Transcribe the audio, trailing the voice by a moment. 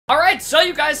Alright, so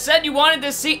you guys said you wanted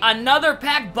to see another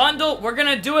pack bundle. We're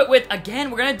gonna do it with,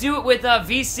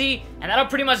 VC, and that'll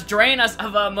pretty much drain us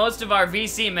of most of our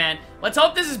VC, man. Let's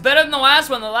hope this is better than the last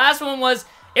one. The last one was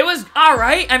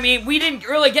alright. I mean, we didn't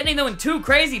really get anything too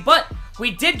crazy, but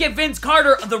we did get Vince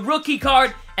Carter, the rookie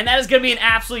card, and that is going to be an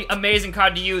absolutely amazing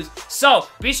card to use. So,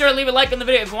 be sure to leave a like on the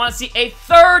video if you want to see a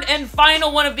third and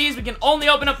final one of these. We can only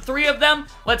open up 3 of them.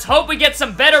 Let's hope we get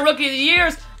some better Rookie of the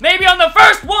Years. Maybe on the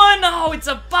first one! Oh, it's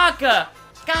a Baka!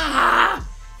 Gah!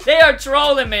 They are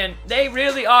trolling, man. They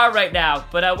really are right now.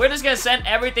 But we're just going to send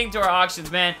everything to our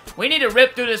auctions, man. We need to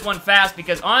rip through this one fast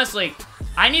because, honestly,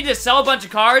 I need to sell a bunch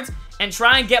of cards and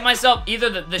try and get myself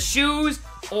either the shoes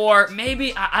or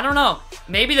maybe, I don't know,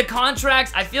 maybe the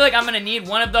contracts. I feel like I'm going to need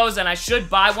one of those and I should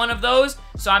buy one of those.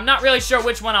 So I'm not really sure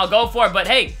which one I'll go for. But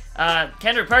hey,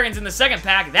 Kendrick Perkins in the second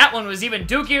pack. That one was even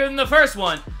dookier than the first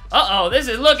one. Uh-oh, this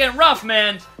is looking rough,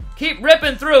 man. Keep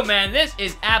ripping through, man. This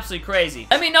is absolutely crazy.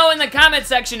 Let me know in the comment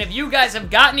section if you guys have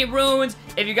got any runes,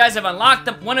 if you guys have unlocked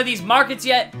one of these markets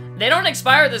yet. They don't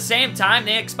expire at the same time.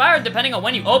 They expire depending on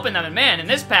when you open them. And man, in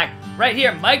this pack right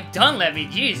here, Mike Dunleavy,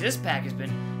 geez, this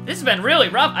has been really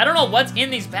rough. I don't know what's in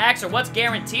these packs or what's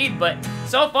guaranteed, but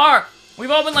so far,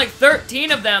 we've opened like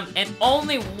 13 of them and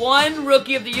only 1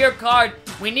 Rookie of the Year card.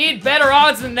 We need better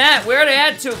odds than that. Where they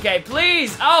at, 2K?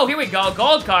 Please. Oh, here we go.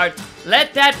 Gold card.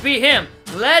 Let that be him.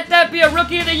 Let that be a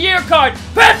Rookie of the Year card.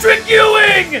 Patrick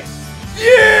Ewing!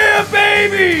 Yeah,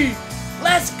 baby!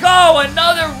 Let's go!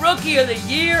 Another Rookie of the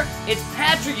Year. It's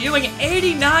Patrick Ewing,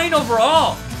 89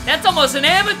 overall. That's almost an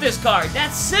amethyst card.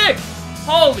 That's sick.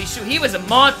 Holy shoot, he was a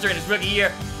monster in his rookie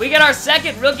year. We get our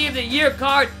second Rookie of the Year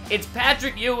card. It's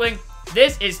Patrick Ewing.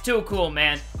 This is too cool,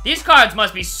 man. These cards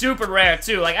must be super rare,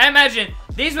 too. Like, I imagine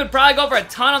these would probably go for a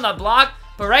ton on the block.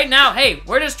 But right now, hey,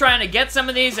 we're just trying to get some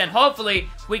of these, and hopefully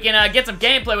we can get some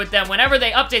gameplay with them. Whenever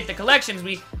they update the collections,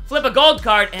 we flip a gold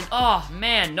card, and oh,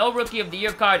 man, no Rookie of the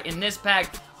Year card in this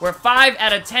pack. We're 5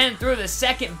 out of 10 through the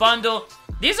second bundle.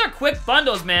 These are quick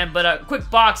bundles, man, but quick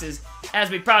boxes,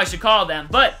 as we probably should call them.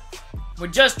 But we're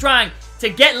just trying to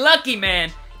get lucky,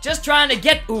 man. Just trying to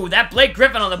get... Ooh, that Blake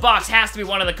Griffin on the box has to be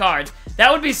one of the cards.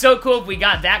 That would be so cool if we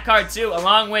got that card, too,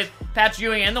 along with Patrick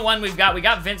Ewing and the one we've got. We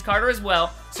got Vince Carter as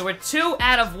well. So we're 2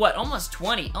 out of, what, almost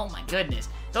 20. Oh, my goodness.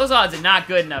 Those odds are not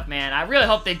good enough, man. I really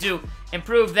hope they do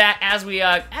improve that as we,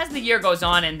 as the year goes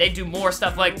on and they do more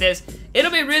stuff like this.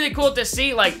 It'll be really cool to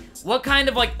see, like, what kind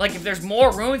of, like if there's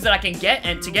more runes that I can get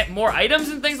and to get more items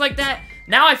and things like that.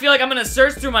 Now I feel like I'm gonna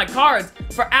search through my cards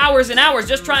for hours and hours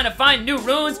just trying to find new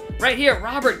runes. Right here,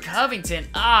 Robert Covington.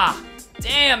 Ah,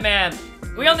 damn, man.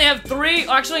 We only have 3,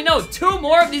 actually no, 2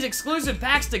 more of these exclusive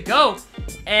packs to go.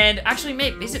 And actually,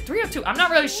 maybe, is it 3 or 2? I'm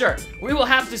not really sure. We will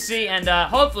have to see, and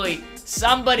hopefully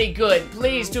somebody good.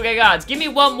 Please, 2K Gods, give me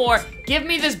one more. Give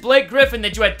me this Blake Griffin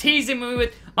that you had teasing me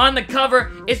with on the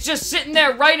cover. It's just sitting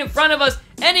there right in front of us.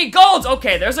 Any golds?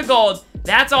 Okay, there's a gold.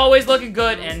 That's always looking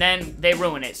good, and then they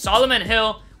ruin it. Solomon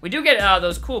Hill. We do get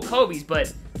those cool Kobe's,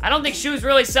 but I don't think shoes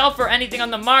really sell for anything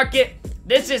on the market.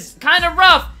 This is kind of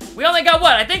rough. We only got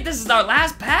what? I think this is our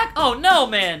last pack? Oh, no,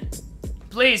 man.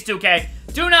 Please, 2K.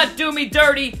 Do not do me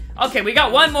dirty. Okay, we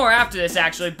got one more after this,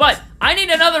 actually, but I need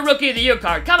another Rookie of the Year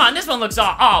card. Come on, this one looks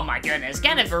awful. Oh, my goodness.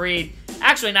 Kenneth Fareed.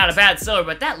 Actually, not a bad silver,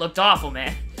 but that looked awful,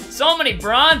 man. So many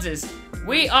bronzes.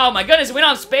 Oh my goodness, we don't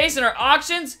have space in our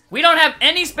auctions. We don't have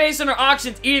any space in our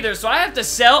auctions either, so I have to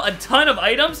sell a ton of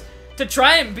items to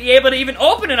try and be able to even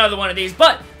open another one of these.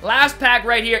 But, last pack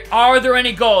right here, are there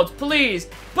any golds? Please,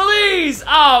 please!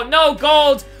 Oh, no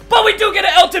golds, but we do get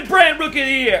an Elton Brand Rookie of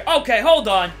the Year. Okay, hold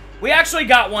on. We actually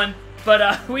got one,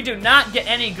 but we do not get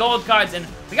any gold cards, and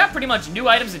we got pretty much new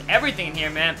items and everything in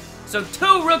here, man. So,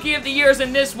 2 Rookie of the Years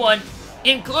in this one,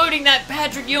 including that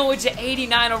Patrick Ewing, which is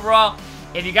 89 overall.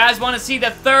 If you guys want to see the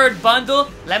third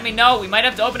bundle, let me know. We might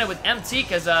have to open it with MT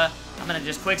because I'm going to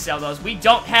just quick sell those. We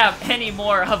don't have any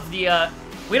more of the,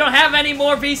 we don't have any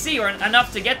more VC or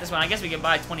enough to get this one. I guess we can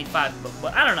buy 25,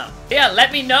 but I don't know. Yeah,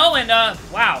 let me know, and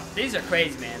wow, these are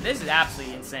crazy, man. This is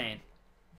absolutely insane.